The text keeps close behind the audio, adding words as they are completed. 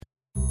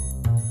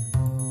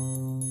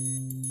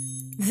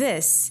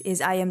This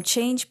is I Am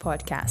Change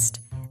podcast.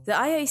 The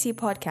IAC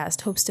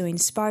podcast hopes to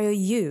inspire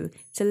you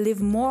to live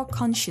more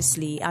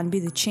consciously and be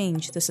the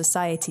change the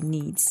society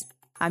needs.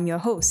 I'm your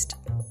host,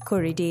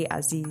 Korede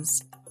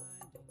Aziz.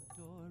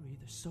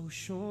 The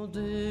social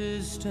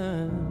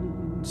distance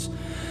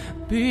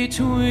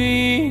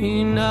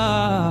between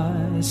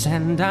us,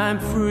 and I'm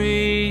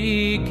freaking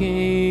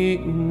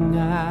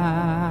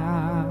out.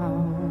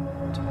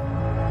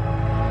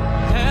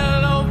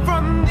 Hello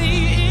from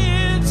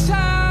the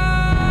inside.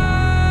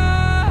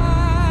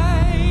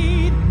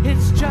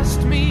 It's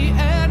just me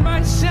and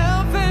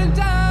myself and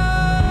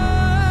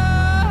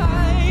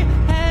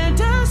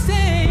a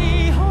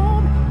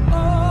stay-home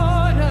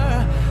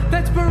order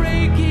that's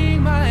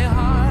breaking my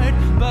heart,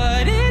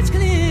 but it's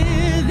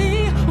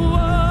clearly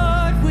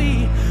what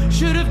we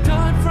should have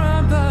done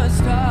from the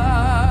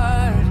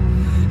start.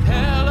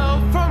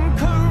 Hello from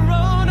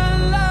Corona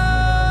Live.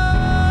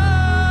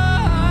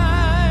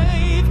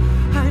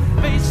 I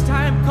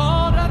FaceTime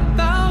called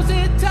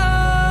 1,000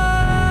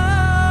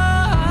 times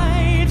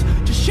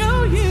to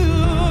show you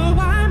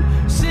I'm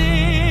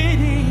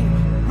sitting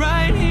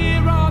right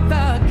here on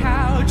the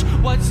couch.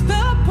 What's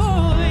the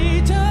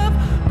point of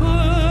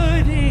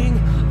putting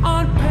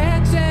on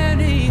pants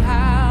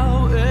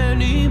anyhow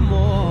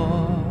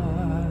anymore?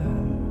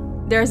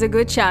 There's a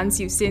good chance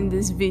you've seen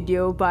this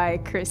video by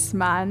Chris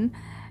Mann.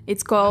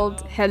 It's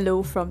called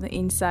Hello from the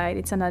Inside.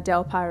 It's an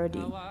Adele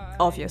parody,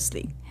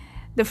 obviously.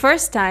 The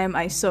first time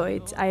I saw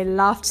it, I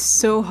laughed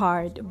so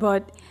hard,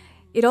 but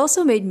it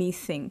also made me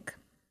think.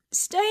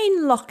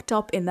 Staying locked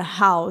up in the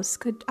house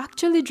could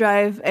actually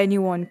drive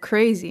anyone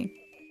crazy.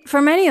 For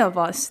many of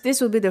us,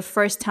 this will be the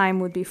first time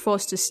we'd be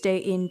forced to stay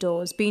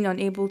indoors, being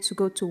unable to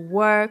go to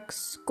work,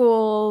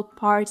 school,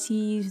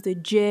 parties, the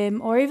gym,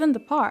 or even the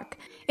park.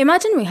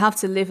 Imagine we have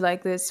to live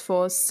like this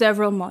for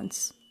several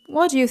months.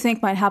 What do you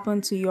think might happen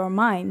to your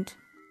mind,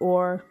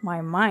 or my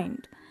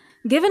mind?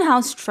 Given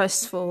how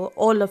stressful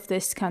all of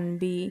this can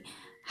be,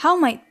 how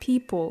might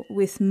people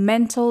with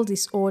mental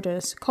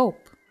disorders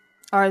cope?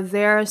 Are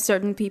there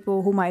certain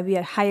people who might be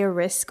at higher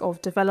risk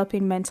of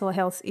developing mental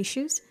health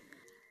issues?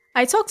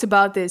 I talked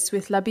about this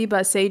with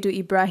Labiba Saidu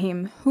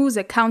Ibrahim, who's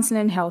a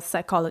counseling health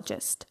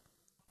psychologist.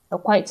 A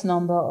quite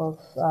number of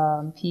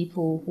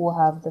people who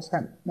have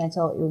different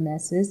mental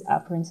illnesses are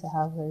prone to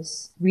have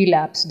this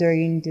relapse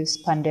during this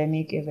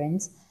pandemic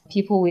event.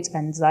 People with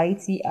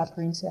anxiety are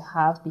prone to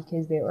have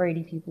because they're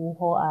already people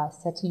who are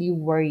certainly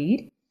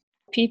worried.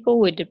 People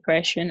with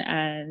depression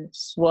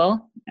as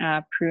well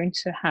are prone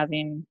to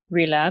having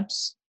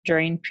relapse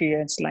during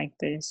periods like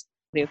this.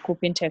 Their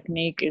coping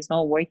technique is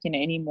not working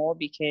anymore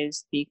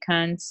because they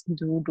can't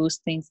do those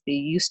things they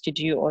used to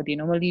do or they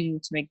normally do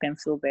to make them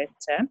feel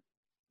better.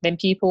 Then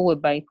people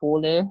with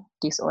bipolar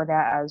disorder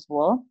as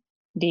well,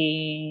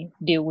 they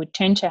would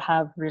tend to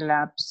have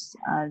relapse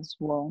as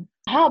well.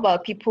 How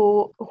about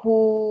people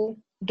who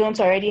don't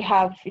already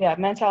have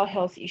mental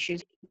health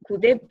issues?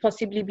 Could they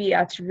possibly be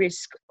at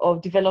risk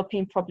of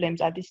developing problems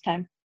at this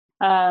time?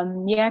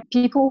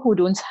 People who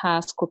don't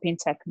have coping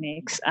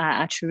techniques are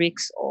at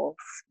risk of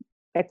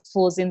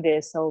exposing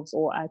themselves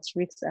or at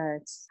risk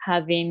at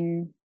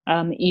having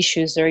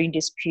issues during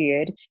this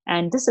period.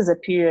 And this is a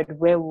period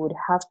where we would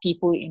have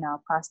people in our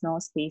personal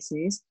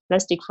spaces.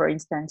 Let's take, for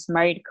instance,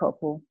 married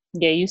couple.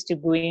 They're used to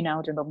going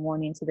out in the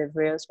morning to the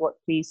various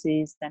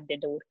workplaces, and then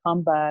they would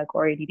come back,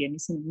 already they're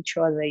missing each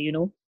other,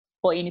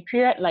 But in a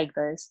period like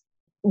this,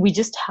 we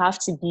just have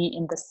to be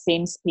in the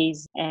same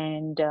space,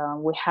 and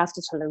we have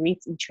to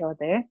tolerate each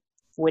other.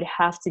 We'd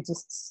have to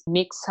just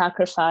make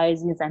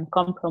sacrifices and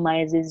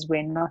compromises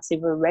we're not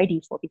even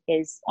ready for,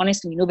 because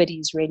honestly, nobody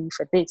is ready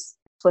for this.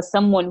 For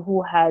someone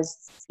who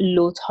has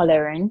low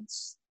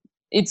tolerance,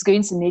 it's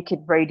going to make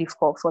it very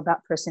difficult for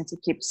that person to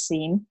keep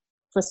sane.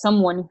 For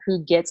someone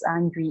who gets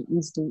angry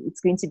easily, it's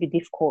going to be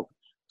difficult.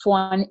 For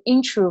an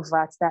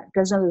introvert that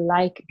doesn't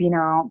like being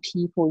around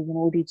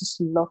people, they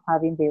just love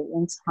having their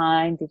own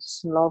time. They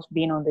just love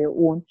being on their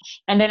own.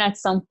 And then at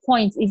some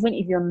point, even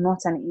if you're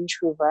not an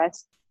introvert,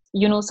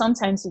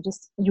 sometimes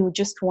you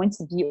just want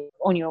to be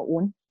on your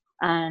own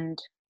and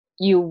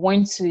you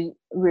want to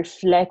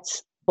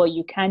reflect, but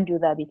you can't do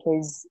that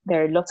because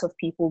there are lots of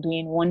people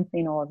doing one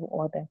thing or the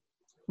other.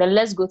 Then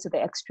let's go to the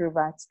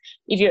extroverts.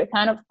 If you're a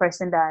kind of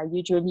person that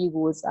usually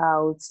goes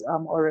out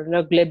on a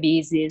regular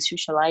basis,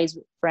 socialize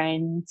with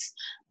friends,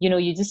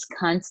 you just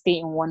can't stay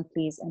in one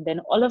place. And then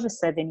all of a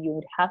sudden you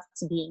would have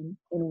to be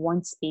in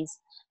one space.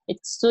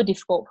 It's so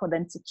difficult for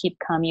them to keep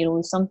calm.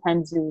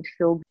 Sometimes they would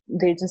feel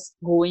they're just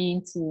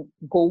going to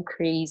go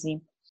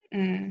crazy.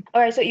 All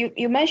right. So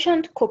you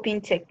mentioned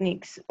coping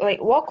techniques.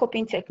 Like, what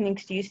coping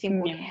techniques do you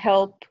think would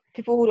help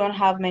people who don't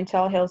have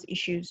mental health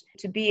issues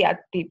to be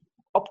at the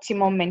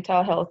optimum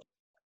mental health?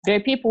 There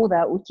are people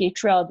that,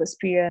 throughout this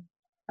period,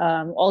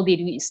 all they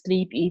do is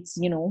sleep, eat,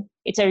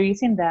 it's a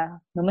reason that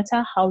no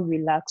matter how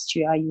relaxed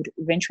you are, you'd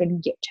eventually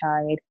get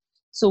tired.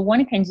 So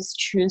one can just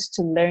choose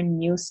to learn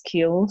new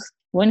skills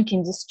One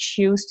can just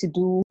choose to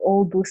do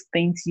all those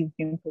things you've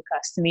been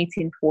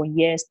procrastinating for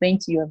years,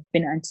 things you have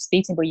been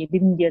anticipating, but you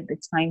didn't get the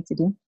time to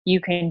do.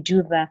 You can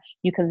do that.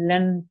 You can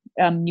learn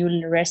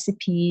new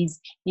recipes.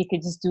 You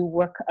can just do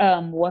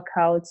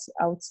workouts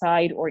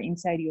outside or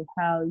inside your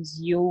house,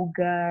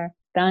 yoga,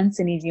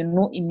 dancing if you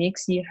know it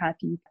makes you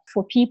happy.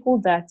 For people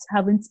that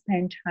haven't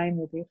spent time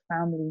with their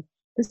family,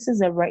 this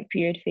is a right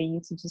period for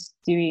you to just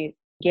do it.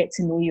 Get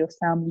to know your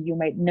family. You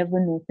might never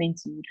know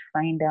things you would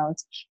find out.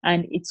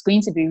 And it's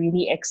going to be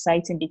really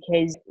exciting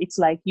because it's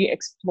like you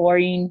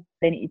exploring,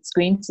 then it's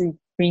going to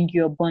bring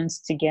your bonds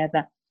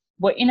together.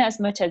 But in as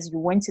much as you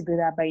want to do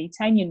that, by the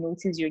time you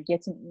notice you're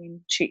getting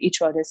into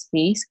each other's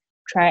space,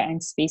 try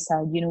and space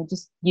out,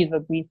 just give a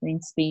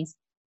breathing space.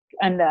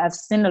 And I've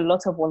seen a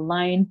lot of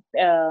online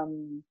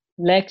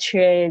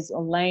lectures,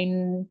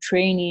 online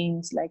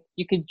trainings, like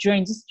you could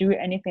join, just do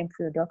anything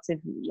productive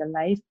in your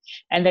life,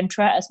 and then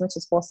try as much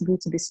as possible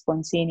to be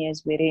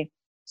spontaneous with it.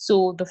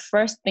 So the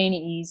first thing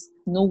is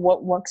know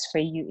what works for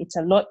you. It's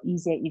a lot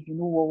easier if you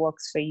know what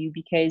works for you,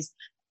 because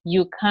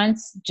you can't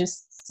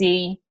just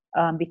say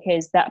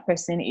because that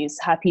person is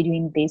happy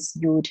doing this,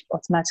 you would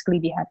automatically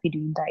be happy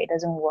doing that. It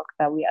doesn't work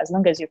that way. As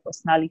long as your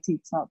personality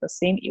is not the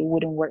same, it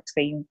wouldn't work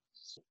for you.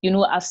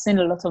 I've seen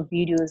a lot of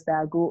videos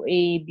that go,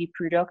 hey, be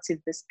productive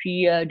this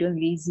period, don't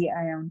lazy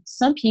around.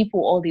 Some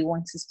people, all they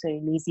want is to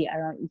lazy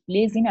around. If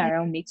lazing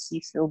around makes you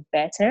feel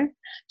better,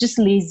 just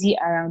lazy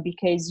around,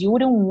 because you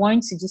wouldn't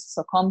want to just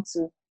succumb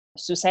to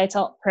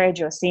societal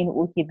pressure saying,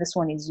 okay, this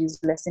one is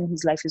useless and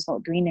his life is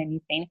not doing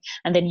anything.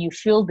 And then you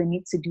feel the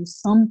need to do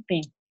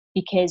something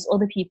because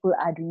other people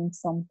are doing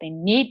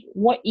something.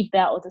 What if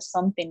that other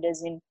something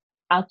doesn't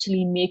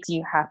actually make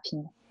you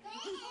happy?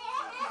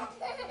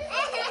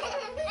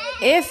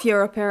 If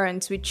you're a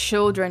parent with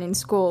children in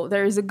school,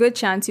 there is a good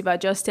chance you've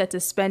adjusted to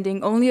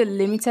spending only a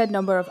limited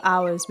number of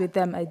hours with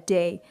them a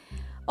day.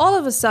 All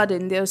of a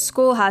sudden, their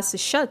school has to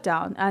shut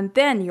down, and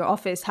then your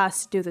office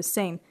has to do the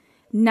same.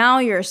 Now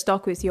you're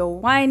stuck with your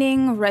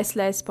whining,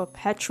 restless,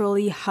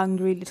 perpetually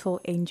hungry little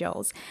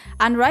angels.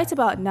 And right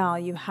about now,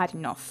 you've had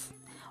enough.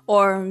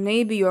 Or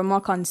maybe you're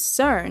more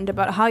concerned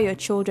about how your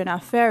children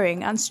are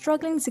faring and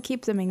struggling to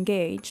keep them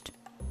engaged.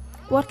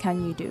 What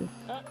can you do?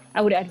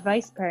 I would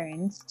advise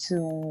parents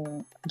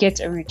to get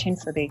a routine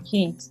for their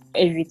kids,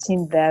 a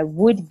routine that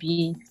would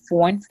be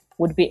fun,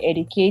 would be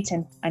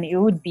educating, and it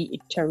would be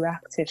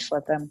interactive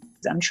for them.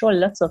 I'm sure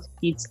lots of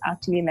kids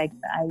actually like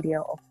the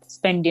idea of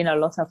spending a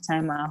lot of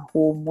time at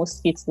home.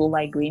 Most kids will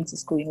like going to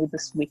school,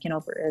 just waking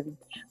up early.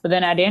 But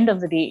then at the end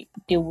of the day,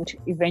 they would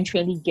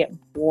eventually get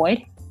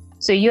bored.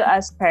 So you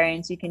as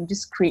parents, you can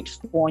just create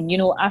fun.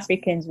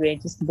 Africans were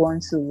just born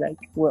to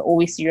we're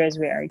always serious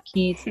with our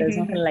kids. There's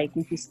nothing like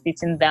if you're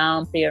sitting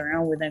down, play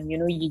around with them,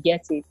 you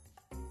get it.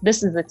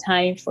 This is the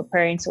time for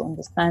parents to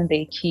understand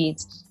their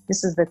kids.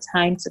 This is the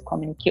time to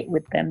communicate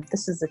with them.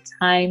 This is the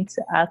time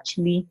to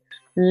actually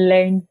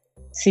learn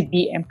to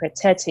be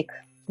empathetic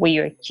with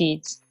your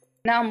kids.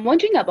 Now, I'm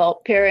wondering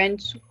about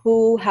parents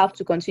who have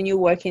to continue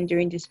working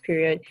during this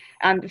period.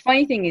 And the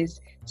funny thing is,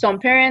 some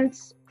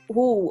parents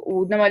who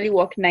would normally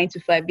work 9 to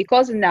 5,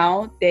 because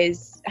now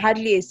there's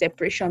hardly a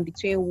separation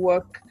between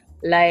work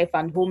life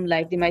and home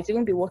life. They might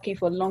even be working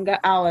for longer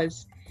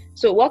hours.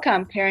 So what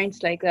can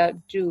parents like that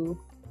do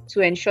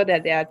to ensure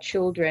that their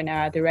children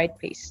are at the right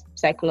place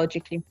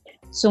psychologically?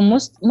 So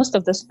most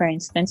of those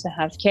parents tend to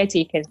have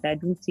caretakers that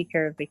do take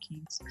care of the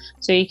kids.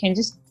 So you can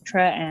just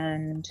try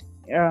and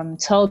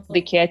tell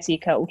the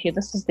caretaker, okay,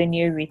 this is the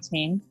new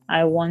routine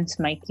I want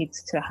my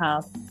kids to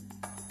have.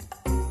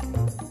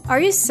 Are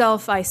you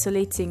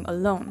self-isolating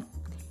alone?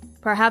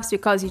 Perhaps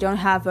because you don't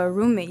have a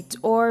roommate,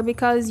 or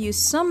because you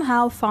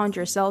somehow found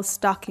yourself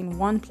stuck in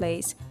one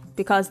place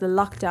because the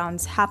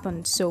lockdowns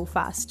happened so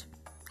fast.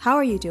 How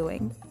are you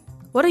doing?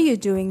 What are you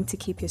doing to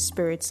keep your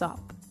spirits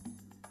up?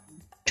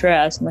 Try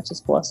as much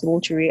as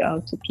possible to reach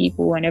out to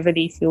people whenever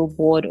they feel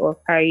bored or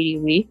carried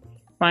away.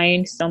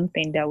 Find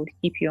something that would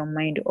keep your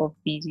mind off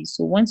busy.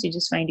 So once you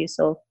just find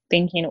yourself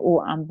thinking,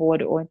 oh, I'm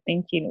bored, or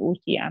thinking,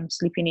 okay, I'm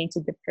slipping into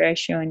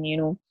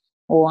depression,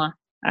 or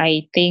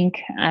I think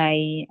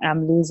I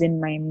am losing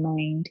my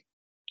mind,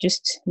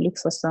 just look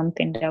for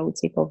something that will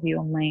take off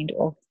your mind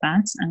off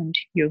that, and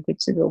you're good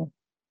to go.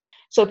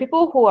 So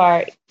people who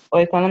are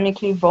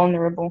economically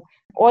vulnerable,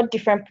 what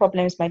different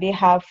problems might they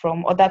have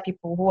from other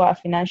people who are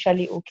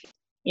financially okay?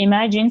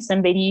 Imagine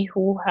somebody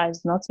who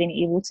has not been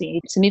able to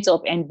meet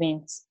up end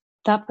means.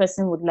 That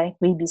person would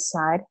likely be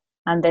sad.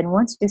 And then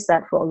once you're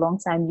sad for a long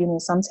time,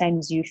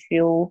 sometimes you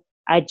feel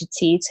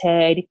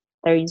agitated,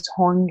 there is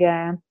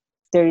hunger,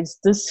 there is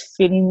this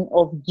feeling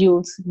of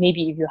guilt.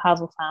 Maybe if you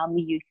have a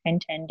family, you can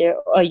tender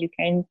or you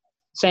can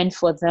fend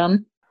for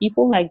them.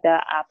 People like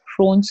that are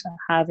prone to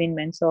having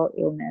mental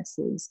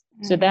illnesses.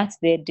 So that's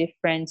their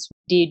difference.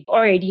 They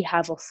already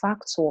have a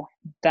factor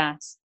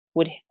that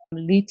would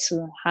lead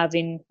to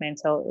having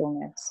mental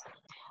illness.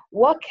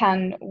 What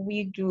can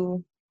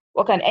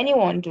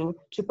anyone do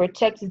to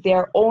protect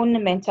their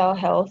own mental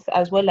health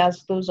as well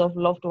as those of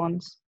loved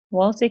ones?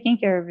 Well, taking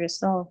care of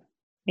yourself.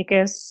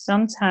 Because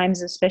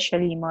sometimes,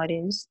 especially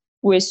mothers,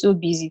 we're so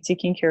busy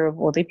taking care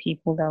of other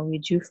people that we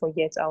do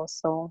forget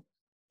ourselves.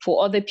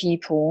 For other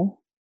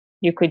people,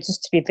 you could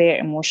just be there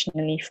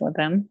emotionally for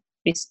them,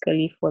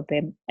 physically for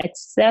them,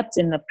 except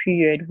in a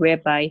period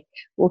whereby,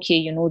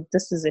 okay,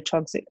 this is a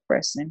toxic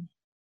person.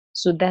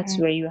 So that's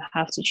where you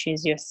have to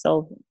choose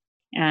yourself.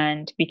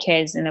 And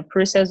because in the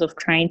process of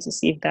trying to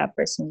save that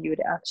person, you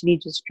would actually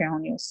just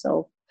drown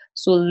yourself.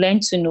 So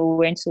learn to know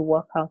when to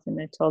walk out in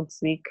a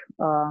toxic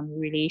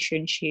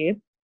relationship.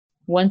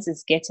 Once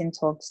it's getting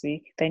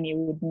toxic, then you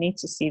would need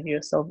to save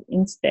yourself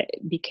instead,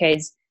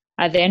 because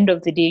at the end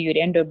of the day, you'd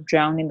end up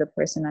drowning the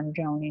person and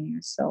drowning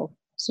yourself.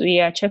 So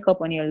yeah, check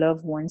up on your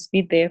loved ones,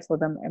 be there for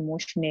them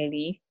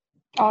emotionally.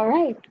 All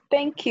right.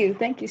 Thank you.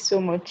 Thank you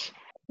so much.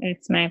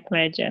 It's my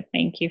pleasure.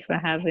 Thank you for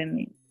having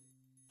me.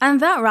 And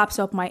that wraps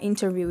up my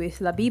interview with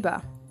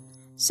Labiba.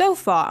 So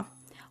far,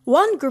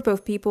 one group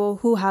of people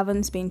who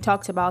haven't been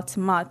talked about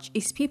much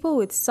is people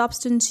with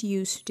substance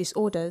use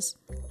disorders.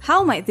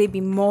 How might they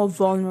be more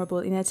vulnerable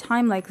in a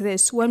time like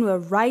this when we're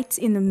right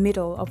in the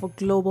middle of a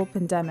global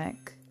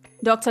pandemic?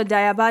 Dr.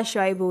 Dayaba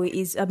Shuaibu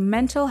is a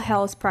mental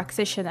health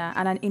practitioner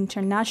and an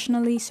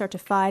internationally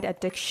certified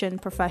addiction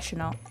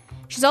professional.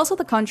 She's also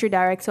the country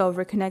director of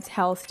Reconnect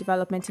Health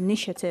Development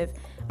Initiative,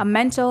 a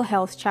mental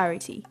health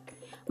charity.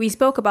 We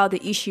spoke about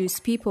the issues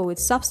people with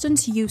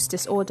substance use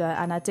disorder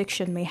and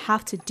addiction may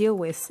have to deal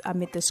with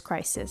amid this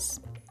crisis.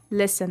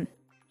 Listen.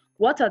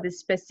 What are the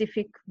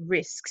specific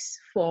risks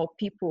for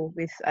people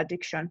with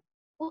addiction?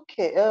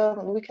 Okay,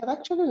 we can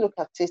actually look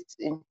at it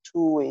in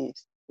two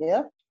ways.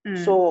 Yeah.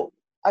 So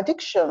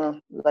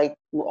addiction, like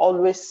we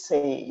always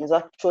say, is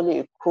actually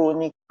a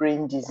chronic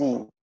brain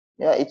disease.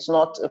 Yeah, it's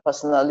not a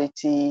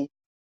personality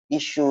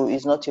issue,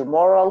 it's not a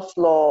moral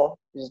flaw,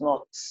 it's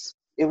not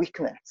a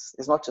weakness,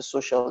 it's not a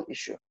social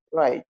issue,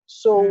 right?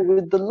 So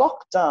with the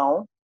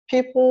lockdown,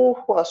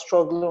 people who are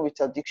struggling with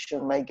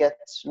addiction might get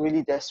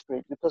really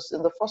desperate, because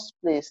in the first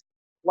place,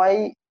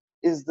 why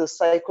is the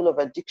cycle of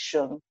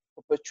addiction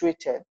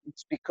perpetuated?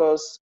 It's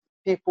because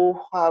people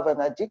who have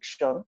an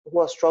addiction, who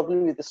are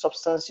struggling with the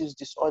substance use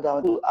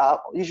disorder, are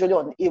usually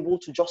unable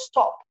to just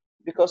stop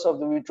because of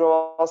the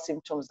withdrawal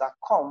symptoms that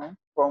come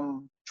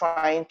from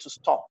trying to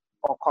stop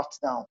or cut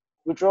down.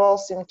 Withdrawal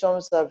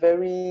symptoms are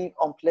very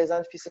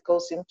unpleasant physical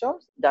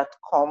symptoms that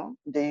come.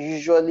 They're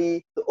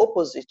usually the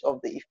opposite of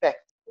the effect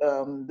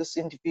these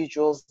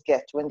individuals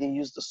get when they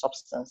use the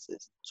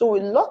substances. So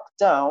with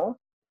lockdown,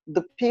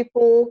 the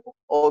people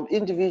or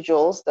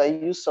individuals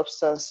that use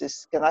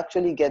substances can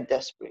actually get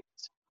desperate.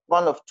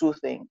 One of two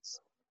things.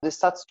 They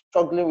start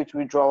struggling with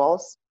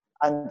withdrawals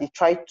and they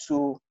try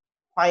to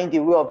find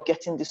a way of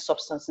getting these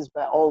substances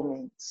by all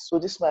means. So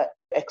this might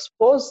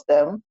expose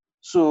them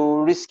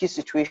to risky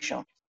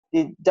situations.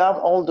 They damn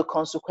all the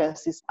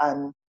consequences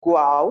and go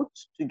out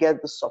to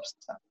get the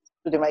substance.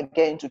 So they might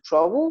get into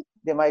trouble.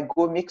 They might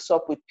go mix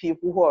up with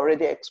people who are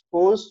already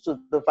exposed to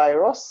the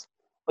virus,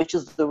 which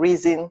is the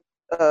reason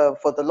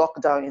for the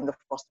lockdown in the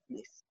first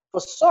place. For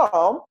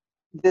some,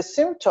 the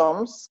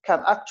symptoms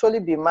can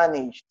actually be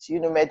managed,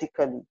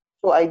 medically.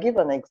 So I give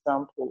an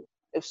example.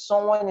 If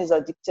someone is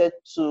addicted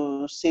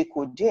to, say,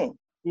 codeine,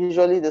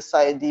 usually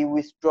the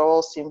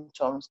withdrawal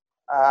symptoms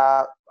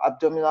are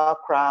abdominal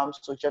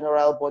cramps or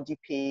general body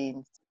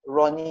pain,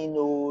 runny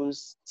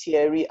nose,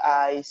 teary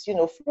eyes,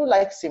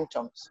 flu-like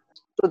symptoms.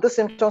 So the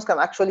symptoms can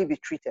actually be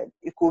treated.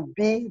 It could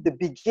be the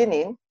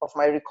beginning of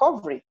my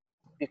recovery,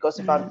 because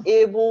if I'm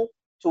able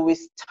to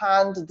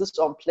withstand these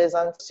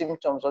unpleasant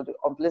symptoms or the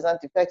unpleasant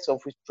effects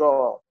of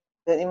withdrawal,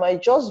 then it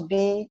might just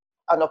be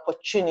an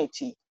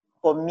opportunity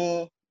for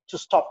me to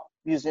stop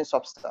using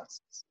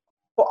substances.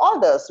 For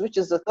others, which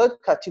is the third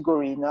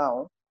category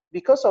now,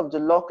 because of the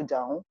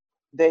lockdown,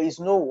 there is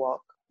no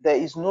work, there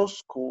is no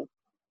school,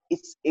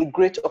 it's a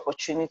great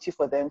opportunity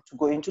for them to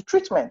go into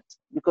treatment.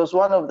 Because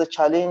one of the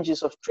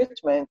challenges of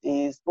treatment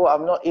is,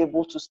 I'm not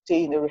able to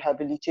stay in a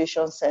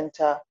rehabilitation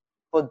center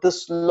for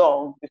this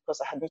long because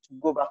I need to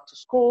go back to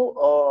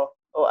school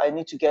or I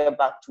need to get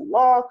back to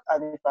work.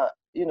 And if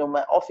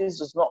my office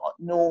does not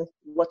know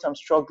what I'm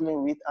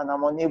struggling with and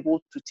I'm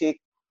unable to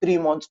take 3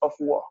 months off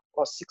work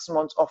or 6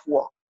 months off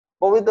work.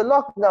 But with the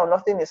lockdown,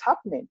 nothing is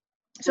happening.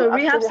 So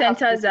rehab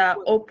centers are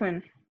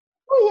open?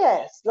 Oh,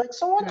 yes. Like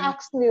someone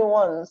asked me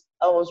once,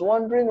 I was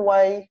wondering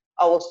why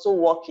I was still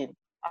working.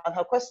 And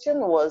her question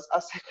was,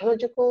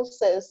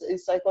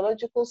 is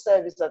psychological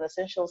service an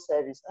essential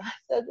service? I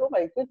said, oh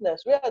my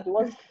goodness, we are the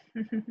ones,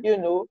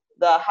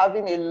 that are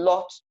having a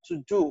lot to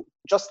do,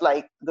 just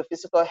like the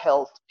physical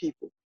health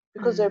people.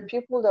 Because there are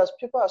people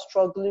are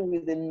struggling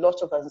with a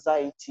lot of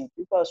anxiety.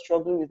 People are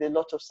struggling with a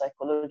lot of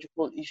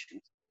psychological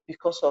issues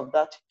because of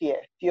that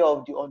fear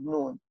of the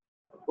unknown.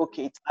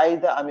 Okay, it's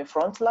either I'm a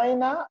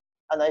frontliner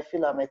and I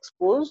feel I'm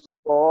exposed,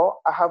 or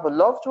I have a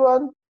loved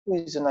one who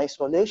is in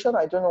isolation.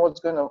 I don't know what's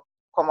going to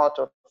come out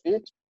of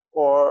it,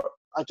 or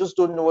I just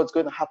don't know what's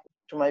going to happen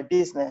to my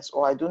business,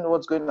 or I don't know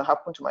what's going to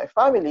happen to my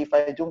family if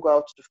I don't go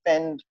out to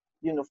fend,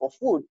 for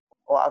food,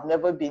 or I've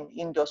never been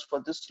indoors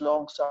for this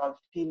long, so I'm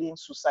feeling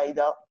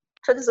suicidal.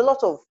 So there's a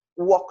lot of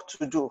work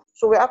to do.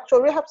 So we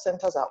actually, rehab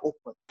centers are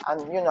open.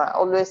 And, I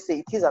always say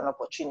it is an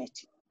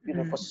opportunity,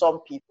 for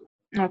some people.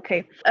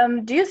 Okay.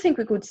 Do you think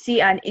we could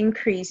see an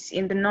increase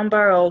in the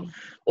number of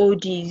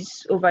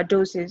ODs,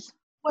 overdoses?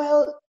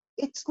 Well,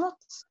 it's not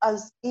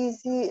as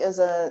easy as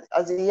a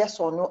yes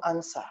or no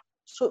answer.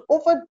 So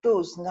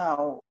overdose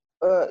now,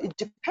 it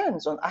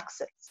depends on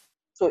access.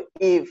 So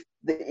if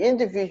the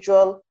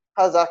individual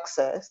has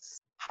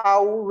access,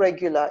 how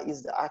regular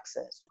is the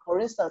access? For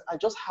instance, I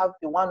just have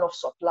the one-off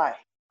supply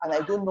and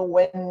I don't know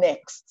when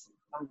next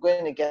I'm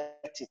going to get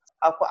it.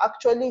 I could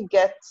actually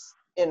get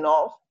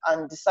enough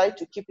and decide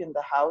to keep in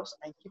the house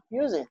and keep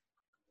using.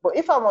 But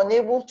if I'm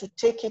unable to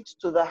take it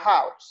to the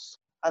house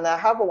and I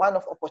have a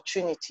one-off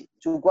opportunity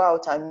to go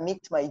out and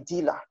meet my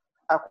dealer,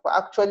 I could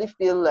actually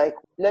feel like,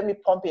 let me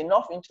pump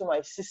enough into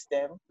my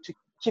system to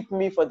keep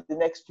me for the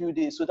next few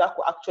days. So that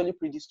could actually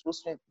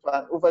predispose me to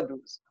an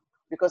overdose.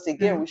 Because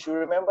again, we should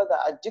remember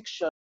that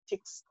addiction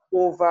takes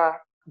over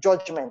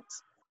judgment.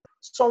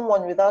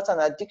 Someone without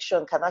an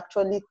addiction can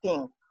actually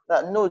think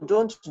that, no,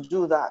 don't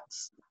do that.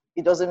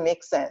 It doesn't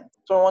make sense.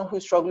 Someone who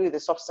is struggling with a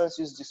substance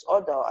use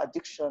disorder or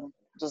addiction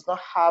does not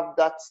have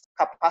that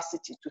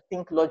capacity to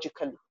think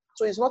logically.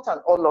 So it's not an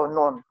all or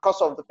none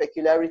because of the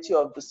peculiarity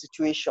of the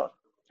situation.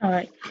 All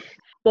right.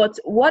 But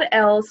what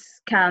else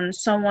can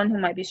someone who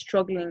might be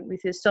struggling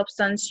with a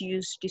substance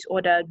use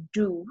disorder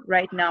do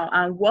right now?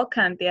 And what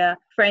can their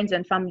friends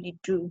and family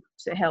do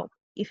to help,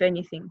 if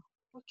anything?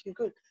 Okay,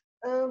 good.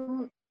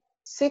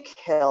 Seek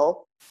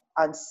help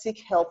and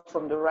seek help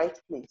from the right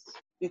place.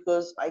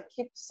 Because I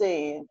keep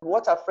saying,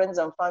 what are friends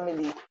and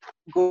family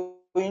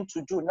going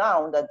to do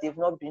now that they've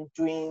not been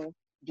doing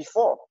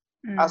before?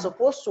 As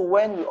opposed to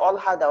when we all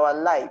had our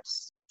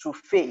lives to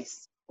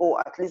face. Oh,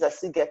 at least I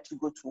still get to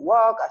go to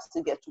work, I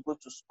still get to go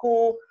to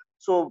school.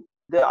 So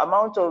the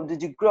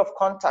degree of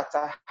contact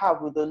I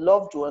have with a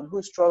loved one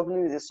who's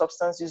struggling with a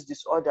substance use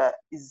disorder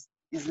is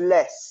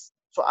less.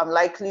 So I'm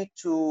likely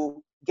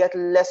to get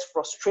less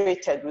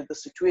frustrated with the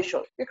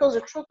situation. Because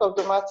the truth of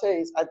the matter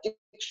is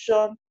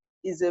addiction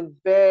is a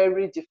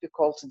very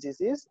difficult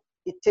disease.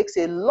 It takes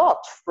a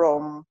lot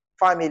from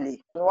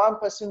family. When one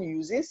person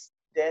uses,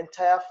 the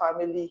entire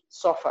family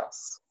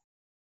suffers.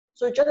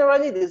 So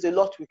generally, there's a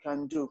lot we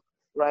can do,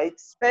 right?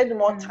 Spend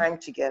more time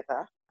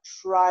together,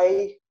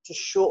 try to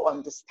show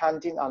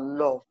understanding and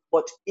love.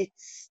 But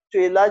it's,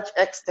 to a large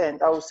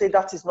extent, I would say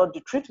that is not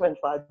the treatment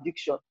for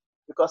addiction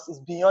because it's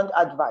beyond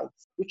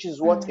advice, which is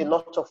what a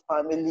lot of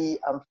family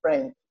and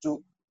friends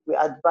do. We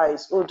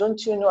advise, oh,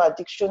 don't you know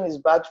addiction is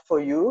bad for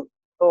you?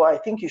 Oh, I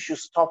think you should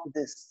stop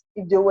this.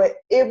 If they were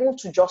able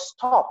to just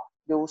stop,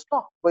 they will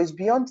stop, but it's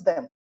beyond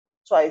them.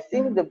 So I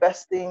think the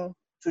best thing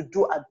to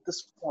do at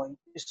this point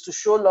is to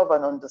show love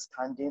and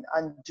understanding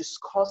and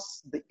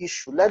discuss the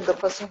issue. Let the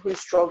person who is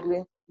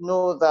struggling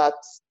know that,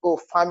 oh,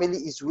 family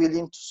is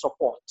willing to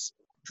support.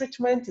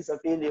 Treatment is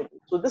available.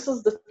 So this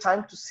is the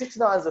time to sit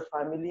down as a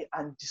family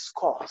and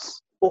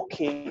discuss.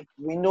 Okay,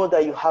 we know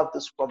that you have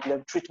this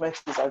problem. Treatment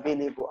is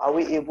available. Are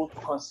we able to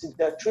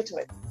consider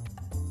treatment?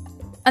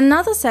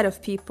 Another set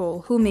of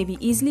people who may be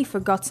easily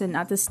forgotten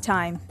at this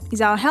time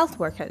is our health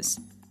workers.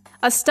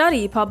 A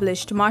study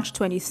published March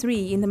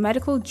 23 in the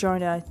medical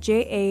journal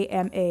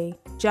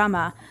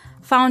JAMA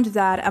found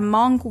that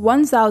among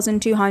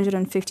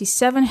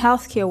 1,257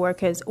 healthcare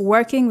workers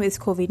working with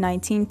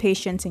COVID-19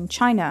 patients in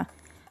China,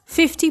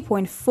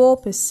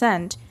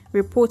 50.4%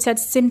 reported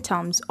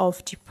symptoms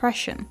of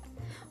depression,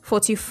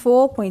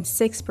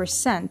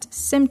 44.6%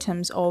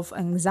 symptoms of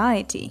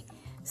anxiety,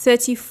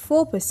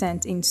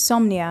 34%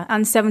 insomnia,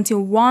 and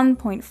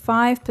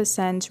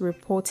 71.5%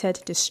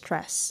 reported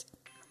distress.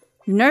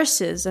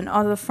 Nurses and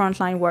other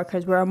frontline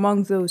workers were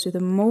among those with the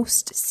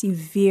most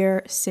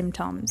severe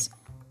symptoms.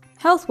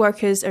 Health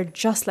workers are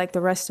just like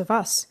the rest of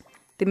us.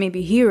 They may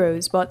be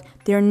heroes, but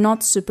they're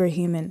not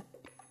superhuman.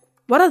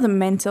 What are the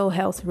mental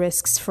health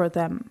risks for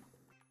them?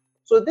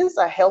 So these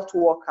are health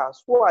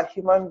workers who are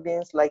human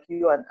beings like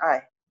you and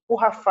I, who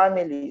have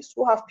families,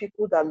 who have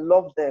people that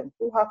love them,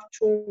 who have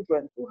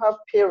children, who have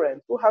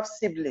parents, who have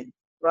siblings,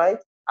 right?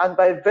 And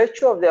by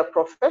virtue of their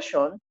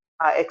profession,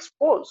 are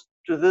exposed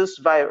to this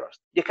virus.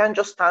 They can't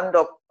just stand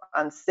up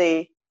and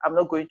say, I'm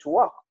not going to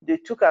work. They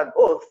took an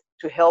oath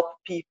to help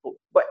people.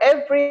 But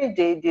every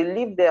day they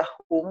leave their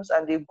homes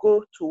and they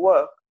go to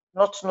work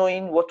not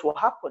knowing what will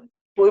happen.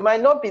 So it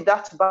might not be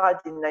that bad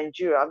in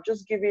Nigeria. I'm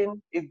just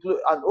giving an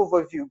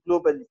overview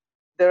globally.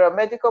 There are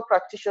medical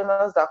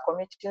practitioners that are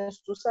committing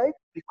suicide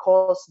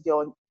because they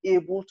are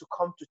unable to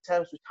come to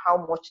terms with how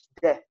much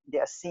death they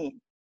are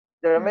seeing.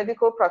 There are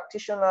medical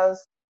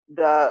practitioners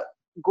that are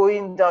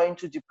going down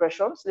into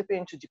depression, slipping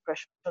into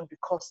depression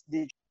because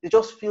they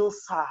just feel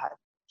sad.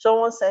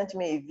 Someone sent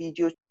me a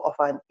video of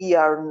an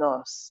ER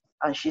nurse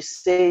and she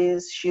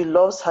says she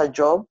loves her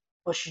job,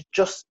 but she's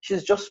just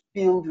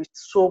filled with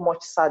so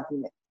much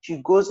sadness.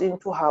 She goes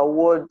into her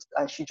ward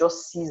and she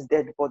just sees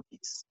dead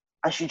bodies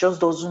and she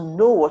just doesn't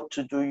know what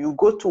to do. You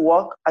go to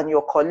work and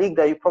your colleague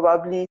that you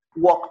probably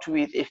worked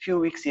with a few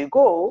weeks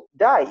ago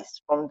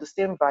dies from the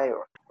same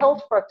virus.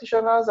 Health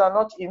practitioners are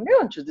not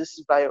immune to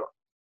this virus.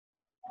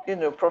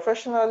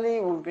 Professionally,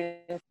 we've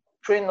been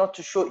trained not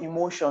to show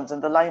emotions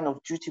in the line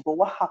of duty, but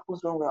what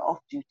happens when we're off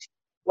duty?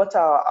 What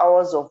are our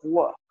hours of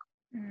work?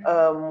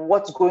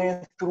 What's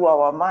going through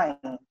our mind?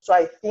 So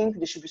I think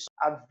they should be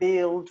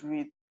availed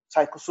with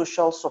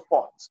psychosocial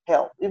support,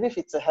 help, even if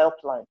it's a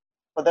helpline,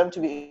 for them to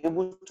be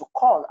able to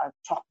call and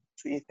talk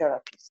to a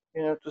therapist,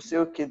 to say,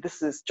 okay,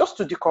 this is just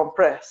to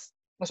decompress,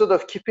 instead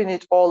of keeping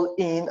it all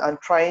in and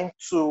trying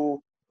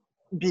to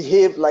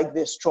behave like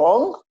they're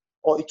strong,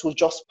 or it will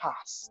just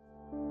pass.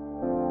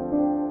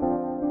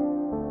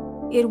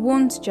 It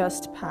won't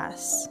just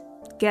pass.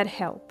 Get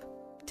help.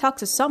 Talk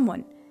to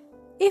someone.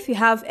 If you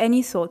have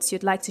any thoughts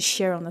you'd like to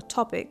share on the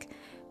topic,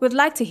 we'd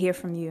like to hear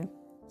from you.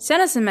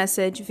 Send us a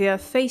message via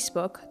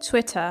Facebook,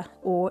 Twitter,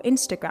 or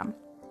Instagram.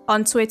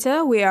 On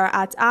Twitter, we are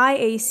at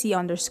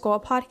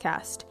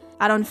IAC_podcast.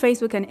 And on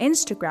Facebook and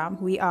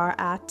Instagram, we are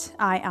at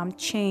I Am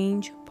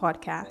Change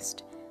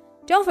Podcast.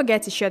 Don't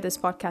forget to share this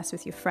podcast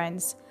with your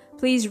friends.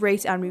 Please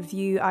rate and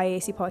review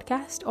IAC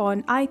Podcast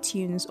on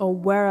iTunes or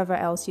wherever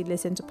else you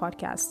listen to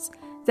podcasts.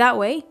 That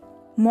way,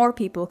 more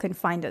people can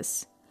find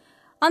us.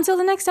 Until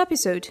the next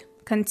episode,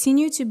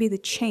 continue to be the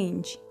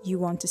change you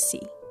want to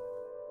see.